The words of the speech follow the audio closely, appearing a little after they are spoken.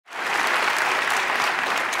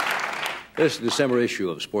This is the December issue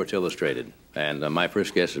of Sports Illustrated, and my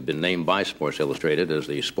first guest has been named by Sports Illustrated as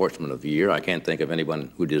the Sportsman of the Year. I can't think of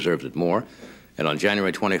anyone who deserves it more. And on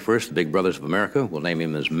January 21st, the Big Brothers of America will name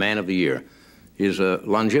him as Man of the Year. His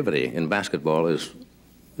longevity in basketball is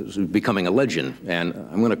becoming a legend, and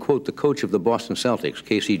I'm going to quote the coach of the Boston Celtics,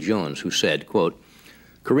 Casey Jones, who said, quote,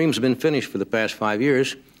 "Kareem's been finished for the past 5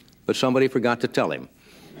 years, but somebody forgot to tell him."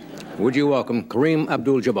 Would you welcome Kareem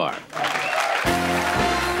Abdul-Jabbar?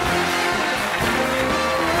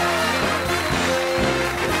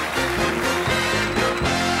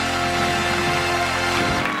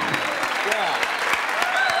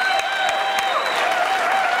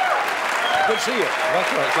 Good to see you.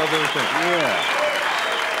 That's right. How's everything?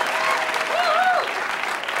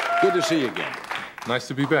 Yeah. Good to see you again. Nice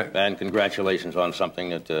to be back. And congratulations on something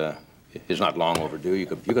that is not long overdue. You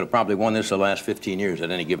could have probably won this the last 15 years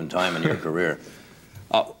at any given time in your career.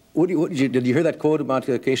 Did you hear that quote about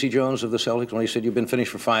Casey Jones of the Celtics when he said you've been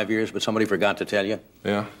finished for 5 years, but somebody forgot to tell you?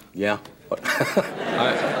 Yeah. Yeah?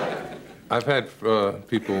 I've had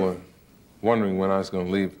people wondering when I was going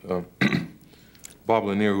to leave. Bob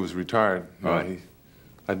Lanier, who was retired, right.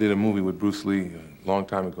 I did a movie with Bruce Lee a long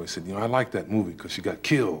time ago. He said, I like that movie because she got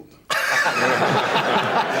killed.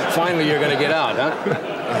 Finally, you're going to get out,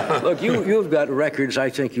 huh? Look, you've got records. I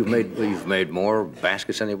think you've made more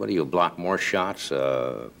baskets than anybody. You've blocked more shots,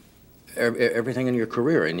 everything in your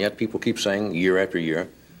career, and yet people keep saying year after year,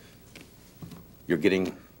 you're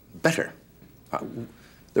getting better.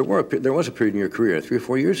 There was a period in your career 3 or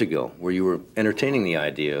 4 years ago where you were entertaining the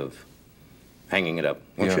idea of hanging it up,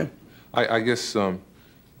 weren't you? I guess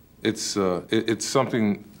it's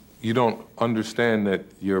something you don't understand, that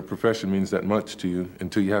your profession means that much to you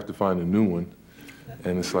until you have to find a new one.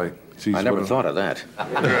 And it's like, geez, I never thought of that.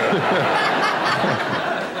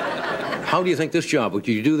 How do you think this job, would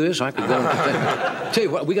you do this? I could go. Tell you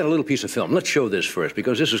what, we got a little piece of film. Let's show this first,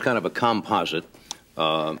 because this is kind of a composite.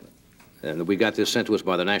 And we got this sent to us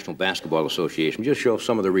by the National Basketball Association. Just show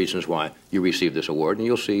some of the reasons why you received this award, and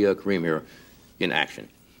you'll see Kareem here in action.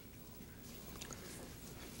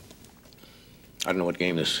 I don't know what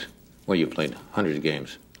game this. Well, you played hundreds of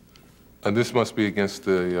games. This must be against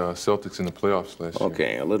the Celtics in the playoffs last year.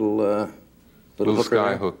 Okay, a little hooker sky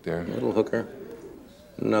there. hook there. A little hooker.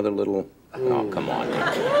 Another little. Oh, come on.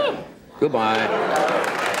 Goodbye.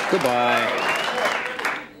 Goodbye.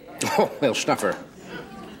 Oh, little snuffer.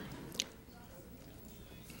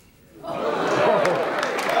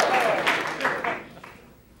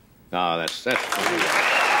 Oh, that's funny.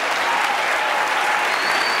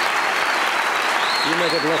 You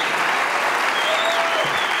make it look.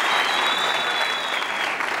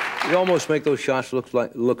 You almost make those shots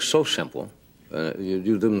look so simple. You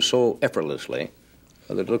do them so effortlessly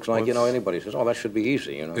that it looks like, anybody says, "Oh, that should be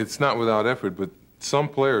easy," It's not without effort, but some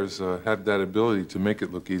players have that ability to make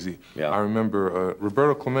it look easy. Yeah. I remember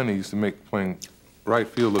Roberto Clemente used to make playing right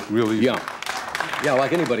field look real easy. Yeah. Yeah,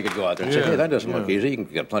 like anybody could go out there and say, "Hey, that doesn't look easy." You can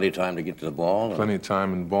get plenty of time to get to the ball. Plenty of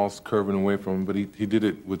time, and the ball's curving away from him, but he did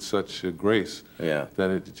it with such grace that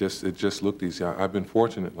it just looked easy. I've been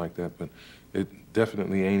fortunate like that, but it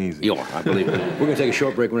definitely ain't easy. Yeah, I believe it. We're going to take a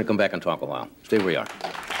short break. We're going to come back and talk a while. Stay where you are.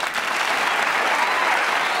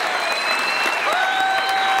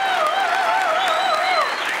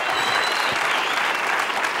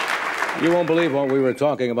 You won't believe what we were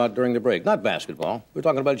talking about during the break. Not basketball. We're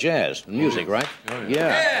talking about jazz and music, right? Oh,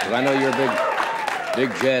 yeah. 'Cause I know you're a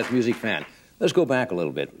big jazz music fan. Let's go back a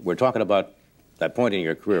little bit. We're talking about that point in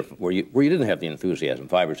your career where you didn't have the enthusiasm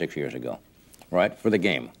 5 or 6 years ago, right? For the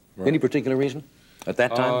game. Right. Any particular reason at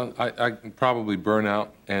that time? I probably burnout,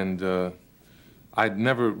 and I'd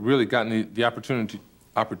never really gotten the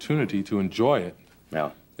opportunity to enjoy it.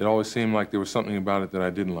 Yeah. It always seemed like there was something about it that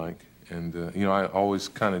I didn't like. And, I always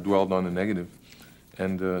kind of dwelled on the negative.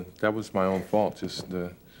 And that was my own fault.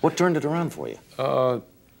 What turned it around for you?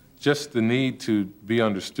 Just the need to be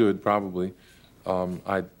understood, probably.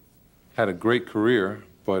 I had a great career,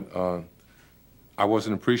 but I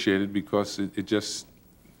wasn't appreciated because there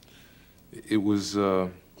was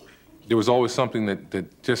always something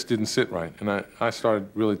that just didn't sit right. And I started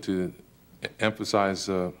really to emphasize,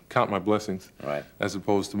 count my blessings, right, as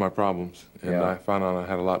opposed to my problems. And I found out I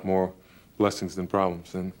had a lot more blessings than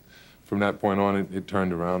problems. And from that point on, it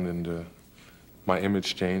turned around, and my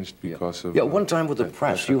image changed because of... Yeah, one time with the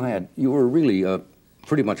press, you were really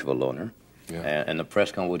pretty much of a loner. Yeah. And the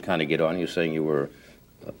press would kind of get on you, saying you were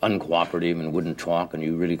uncooperative and wouldn't talk, and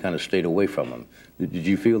you really kind of stayed away from them. Did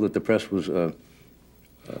you feel that the press was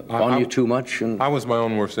on you too much? I was my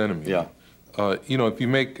own worst enemy. Yeah. If you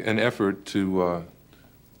make an effort to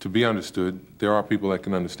to be understood. There are people that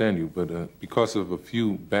can understand you, but because of a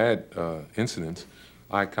few bad incidents,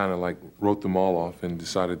 I kind of like wrote them all off and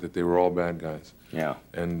decided that they were all bad guys. Yeah.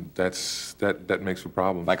 And that makes for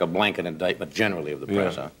problems. Like a blanket indictment generally of the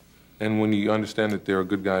press, yeah. huh? And when you understand that there are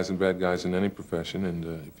good guys and bad guys in any profession, and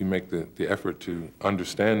if you make the effort to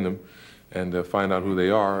understand them and find out who they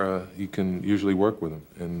are, you can usually work with them.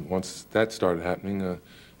 And once that started happening,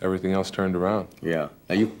 everything else turned around. Yeah.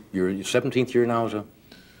 Now you're your 17th year now as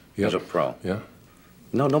a pro. Yeah.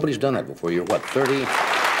 No, nobody's done that before. You're what, 30?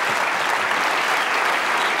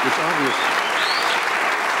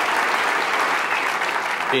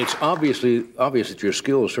 It's obvious that your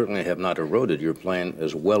skills certainly have not eroded. You're playing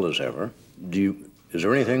as well as ever. Is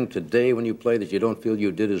there anything today when you play that you don't feel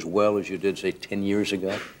you did as well as you did, say, 10 years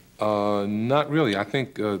ago? Not really. I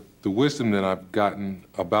think the wisdom that I've gotten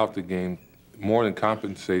about the game more than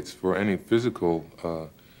compensates for any physical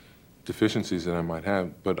deficiencies that I might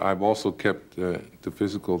have, but I've also kept the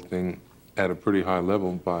physical thing at a pretty high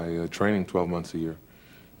level by training 12 months a year.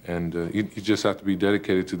 And you just have to be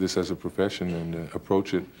dedicated to this as a profession and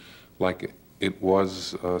approach it like it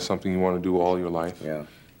was something you want to do all your life. Yeah.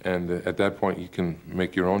 And at that point, you can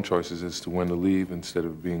make your own choices as to when to leave instead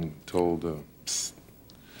of being told, psst,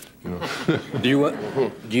 you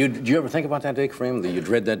know. Do you ever think about that day, Kareem? Do you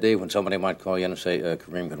dread that day when somebody might call you in and say,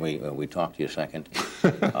 Kareem, can we talk to you a second?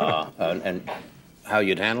 And how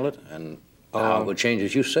you'd handle it and how it would change.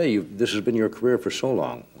 As you say, this has been your career for so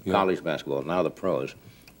long, yeah. College basketball, now the pros.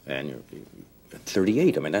 And you're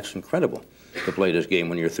 38. I mean, that's incredible to play this game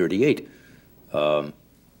when you're 38. Does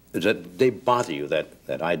that day bother you,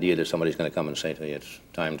 that idea that somebody's going to come and say to you, it's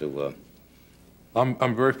time to...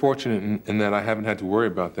 I'm very fortunate in that I haven't had to worry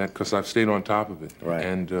about that because I've stayed on top of it. Right.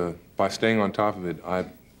 And by staying on top of it, I've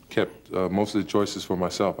kept most of the choices for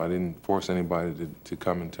myself. I didn't force anybody to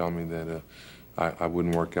come and tell me that I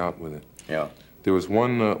wouldn't work out with it. Yeah. There was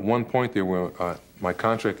one point there where my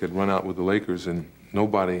contract had run out with the Lakers and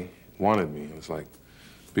nobody wanted me. It was like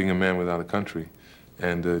being a man without a country.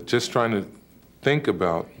 And just trying to think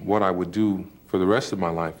about what I would do for the rest of my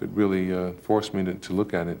life, it really forced me to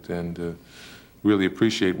look at it and really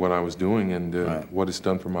appreciate what I was doing and right. what it's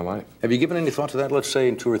done for my life. Have you given any thought to that? Let's say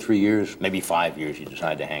in 2 or 3 years, maybe 5 years, you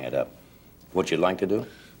decide to hang it up. What you'd like to do?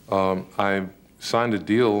 I signed a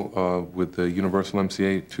deal with the Universal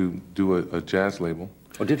MCA to do a jazz label.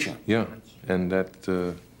 Oh, did you? Yeah, and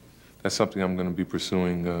that's something I'm going to be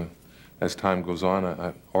pursuing as time goes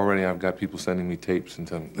on. Already I've got people sending me tapes and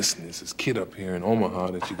telling me, listen, there's this kid up here in Omaha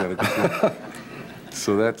that you got to go to.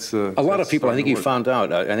 So that's... a lot of people, I think you found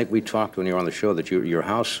out, I think we talked when you were on the show that your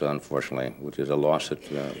house, unfortunately, which is a loss that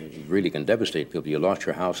really can devastate people, you lost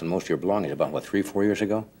your house and most of your belongings about, what, 3 or 4 years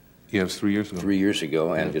ago? Yeah, it was 3 years ago. 3 years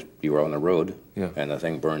ago, and just you were on the road, yeah. And the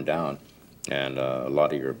thing burned down. And a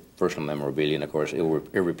lot of your personal memorabilia and, of course,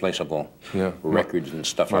 irreplaceable yeah. records and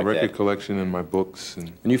stuff like that. My record collection and my books.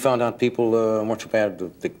 And you found out people weren't so bad,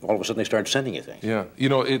 all of a sudden they started sending you things. Yeah. You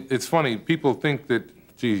know, it's funny. People think that,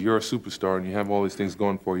 gee, you're a superstar and you have all these things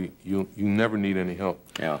going for you. You never need any help.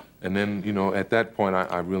 Yeah. And then, you know, at that point,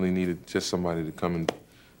 I really needed just somebody to come and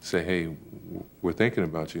say, hey, we're thinking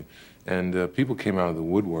about you. And people came out of the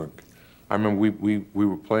woodwork. I remember we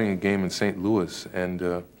were playing a game in St. Louis, and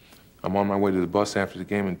I'm on my way to the bus after the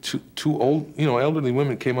game, and two old, elderly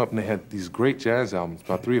women came up and they had these great jazz albums,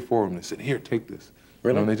 about 3 or 4 of them. They said, "Here, take this."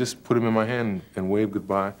 Really? And they just put them in my hand and waved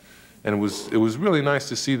goodbye. And it was really nice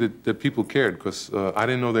to see that people cared, because I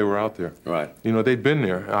didn't know they were out there. Right. You know, they'd been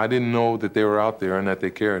there. I didn't know that they were out there and that they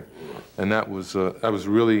cared. And that was a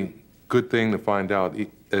really good thing to find out.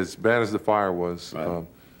 As bad as the fire was, right.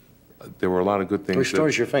 There were a lot of good things. It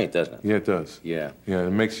restores your faith, doesn't it? Yeah, it does. Yeah. Yeah, it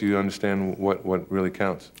makes you understand what really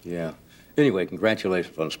counts. Yeah. Anyway,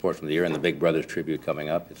 congratulations on Sportsman of the Year and the Big Brothers tribute coming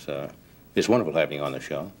up. It's wonderful having you on the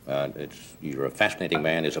show. You're a fascinating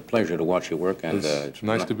man. It's a pleasure to watch your work, and it's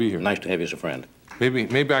nice to be here. Nice to have you as a friend.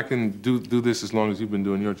 Maybe I can do this as long as you've been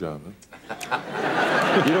doing your job.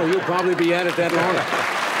 Huh? You'll probably be at it that long.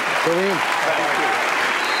 Kareem,